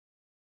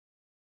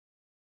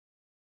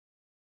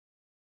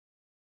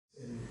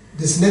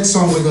This next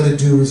song we're going to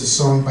do is a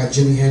song by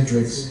Jimi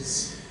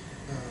Hendrix.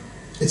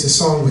 It's a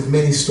song with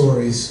many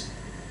stories,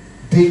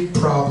 big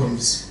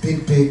problems,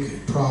 big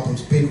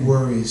problems, big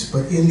worries.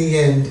 But in the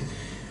end,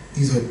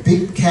 these are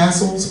big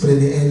castles, but in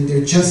the end,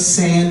 they're just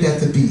sand at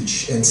the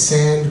beach. And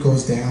sand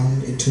goes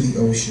down into the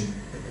ocean,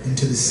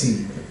 into the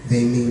sea.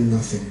 They mean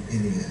nothing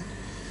in the end.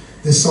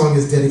 This song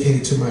is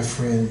dedicated to my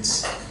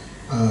friends,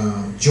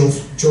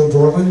 Joseph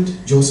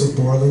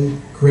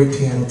Borland, great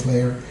piano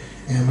player,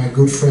 and my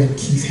good friend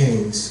Keith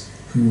Haines,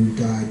 who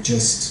died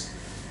just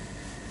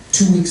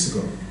 2 weeks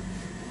ago.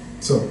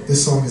 So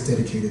this song is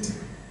dedicated to him.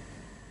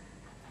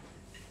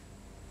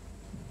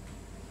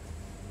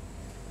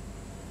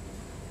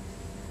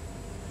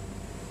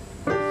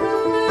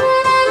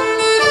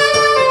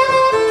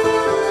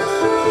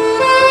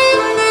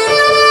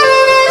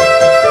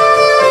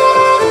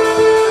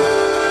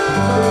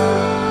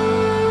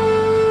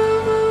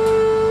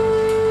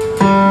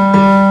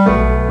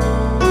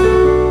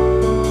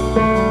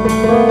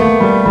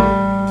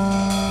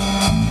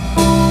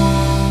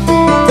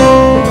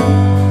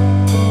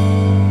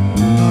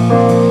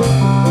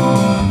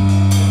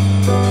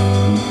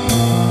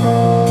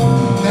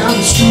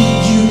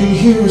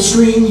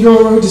 Scream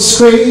your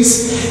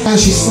disgrace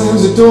as she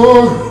slams the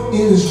door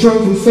in his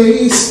drunken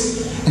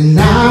face. And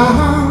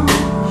now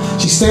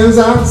she stands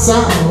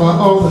outside while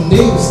all the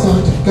neighbors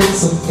start to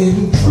gossip and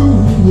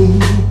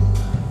intrude.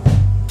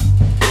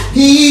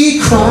 He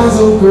cries,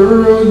 oh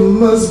girl, you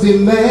must be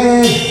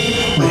mad.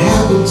 What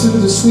happened to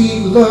the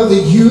sweet love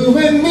that you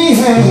and me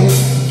had?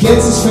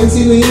 Gets his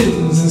fancy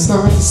leans and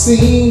starts to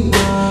sing,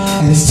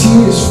 and his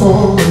tears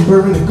fall and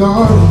burn the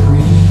garden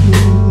green.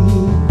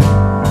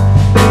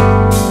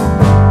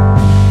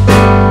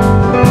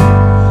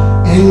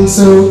 And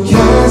so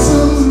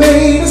castles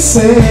made of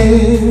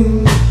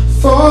sand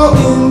fall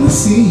in the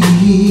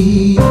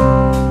sea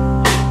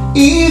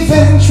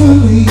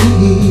eventually.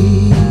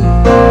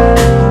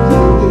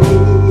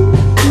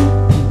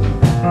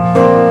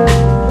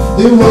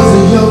 There was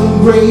a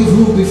young brave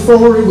who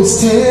before he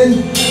was 10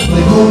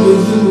 lay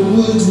homeless in the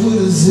woods with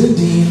his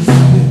Indian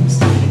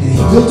friends. And he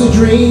built a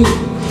dream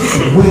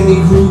that when he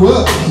grew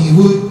up he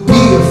would be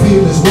a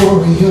fearless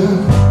warrior,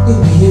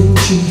 Indian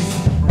chief.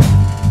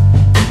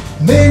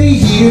 Many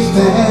years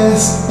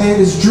passed and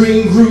his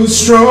dream grew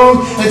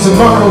strong, and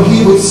tomorrow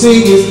he would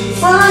sing his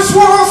first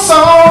war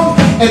song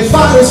and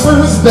fight his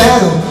first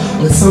battle.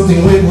 But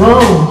something went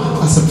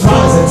wrong. A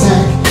surprise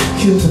attack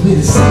killed him in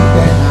his sleep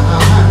that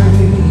night.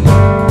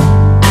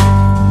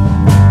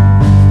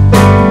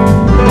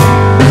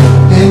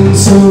 And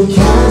so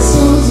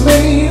castles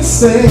made of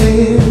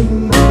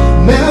sand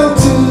melt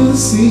to the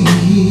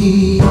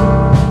sea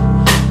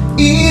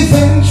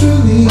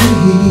eventually.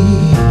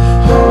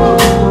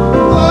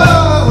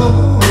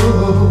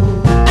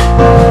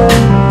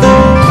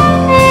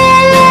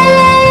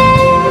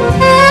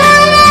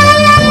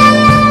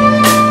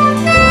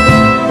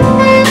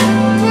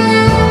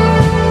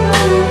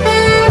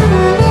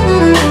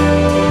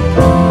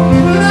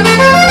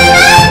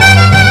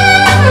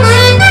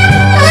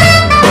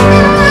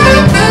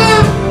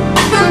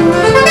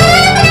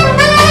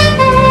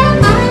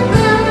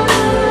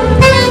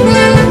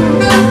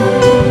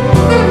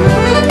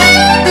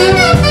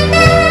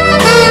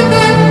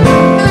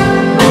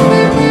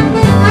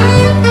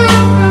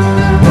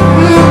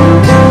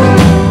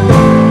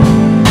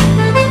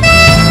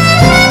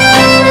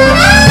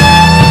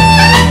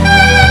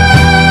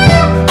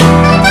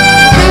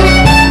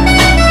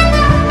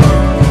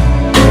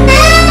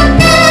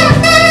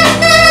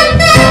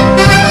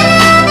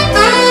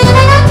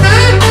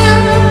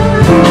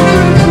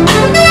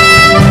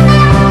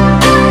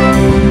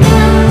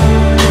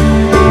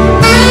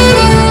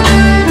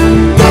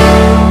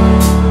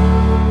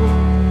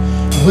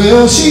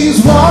 Well,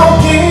 she's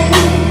walking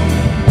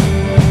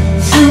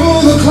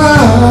through the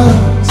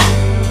clouds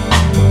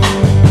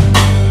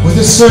with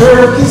a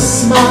circus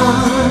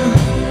smile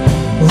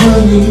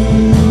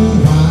running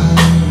wild.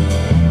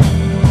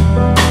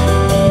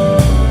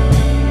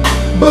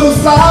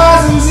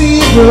 Butterflies and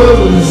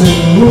zebras and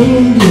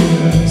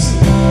moonbeams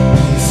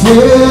and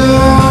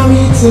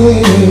fairy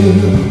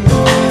tales,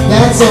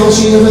 that's all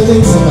she ever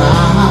thinks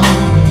about,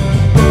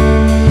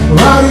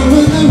 riding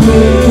with the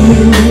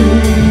wind.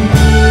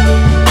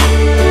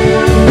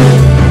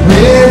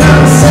 When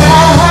I'm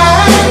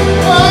sad,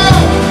 oh,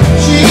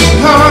 she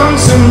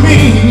comes to me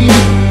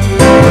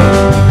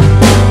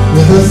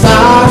with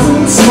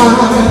 1,000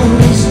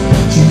 smiles.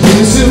 She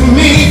gives to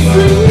me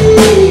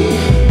free.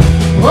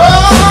 Oh,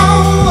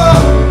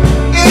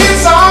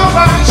 it's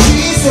alright, she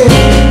said,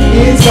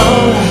 it's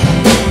alright.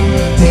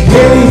 Take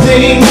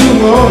anything you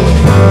want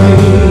from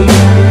me.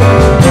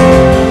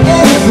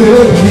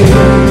 Anything,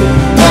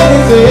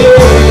 anything.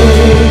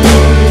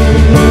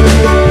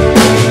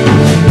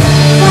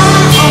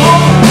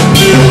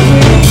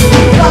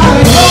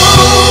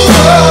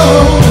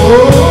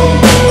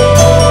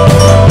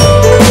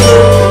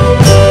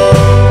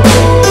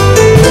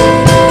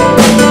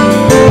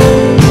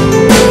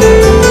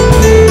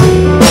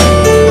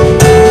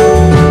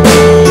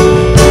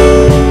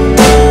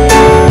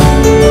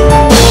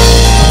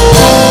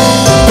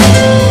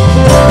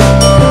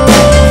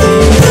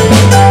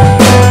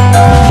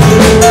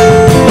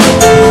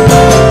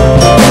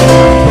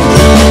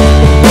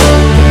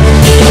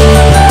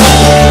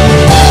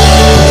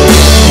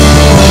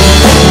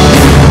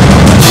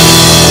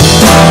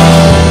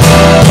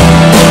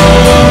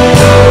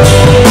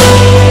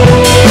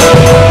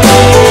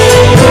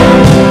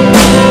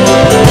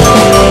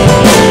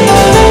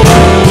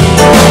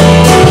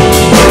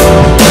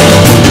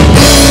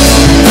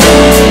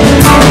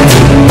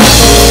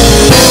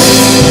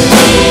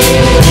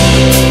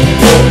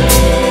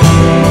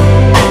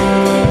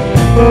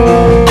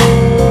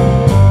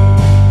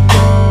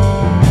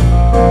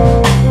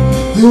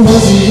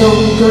 a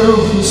young girl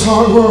whose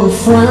heart wore a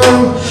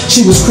frown.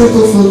 She was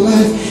crippled for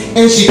life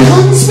and she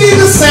couldn't speak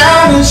a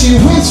sound, and she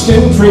wished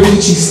and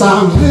prayed she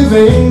stopped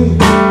living.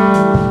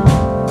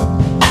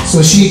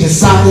 So she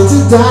decided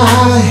to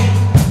die.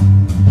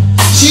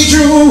 She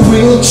drew a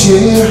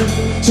wheelchair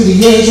to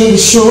the edge of the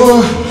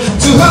shore.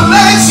 To her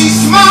legs she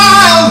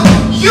smiled.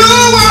 You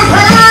won't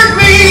hurt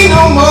me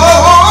no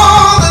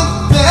more.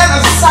 Then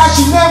a sight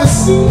she never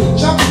seen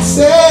jumping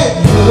said,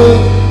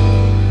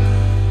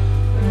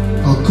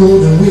 a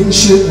golden winged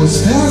ship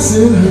was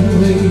passing her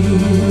way.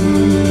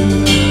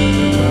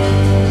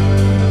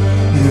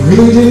 And it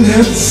really didn't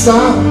have to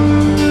stop.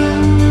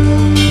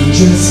 It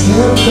just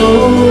kept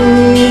on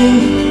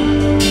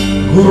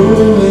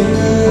going.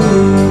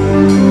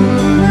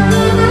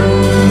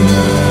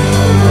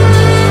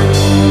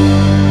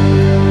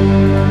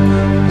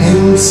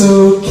 And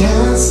so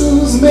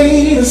castles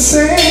made of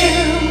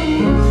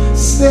sand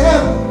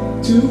step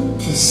to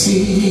the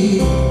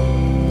sea.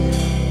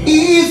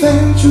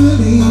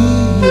 Eventually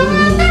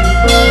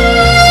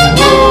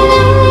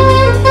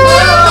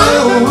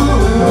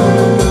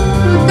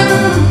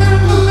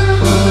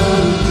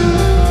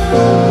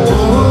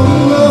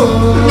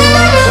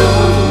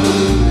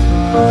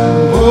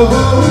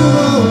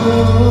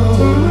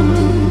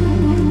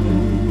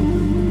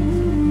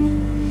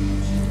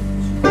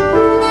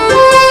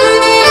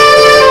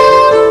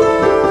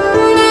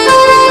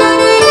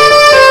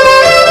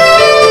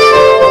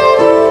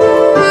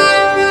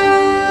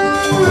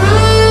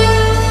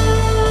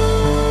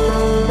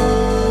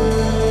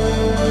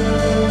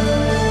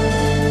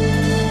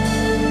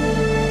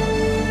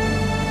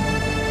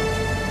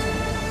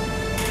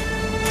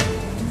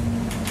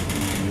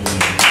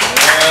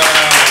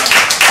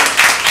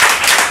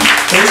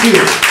thank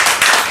you.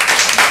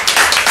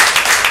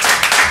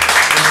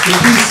 Rest in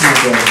peace, my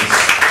brothers.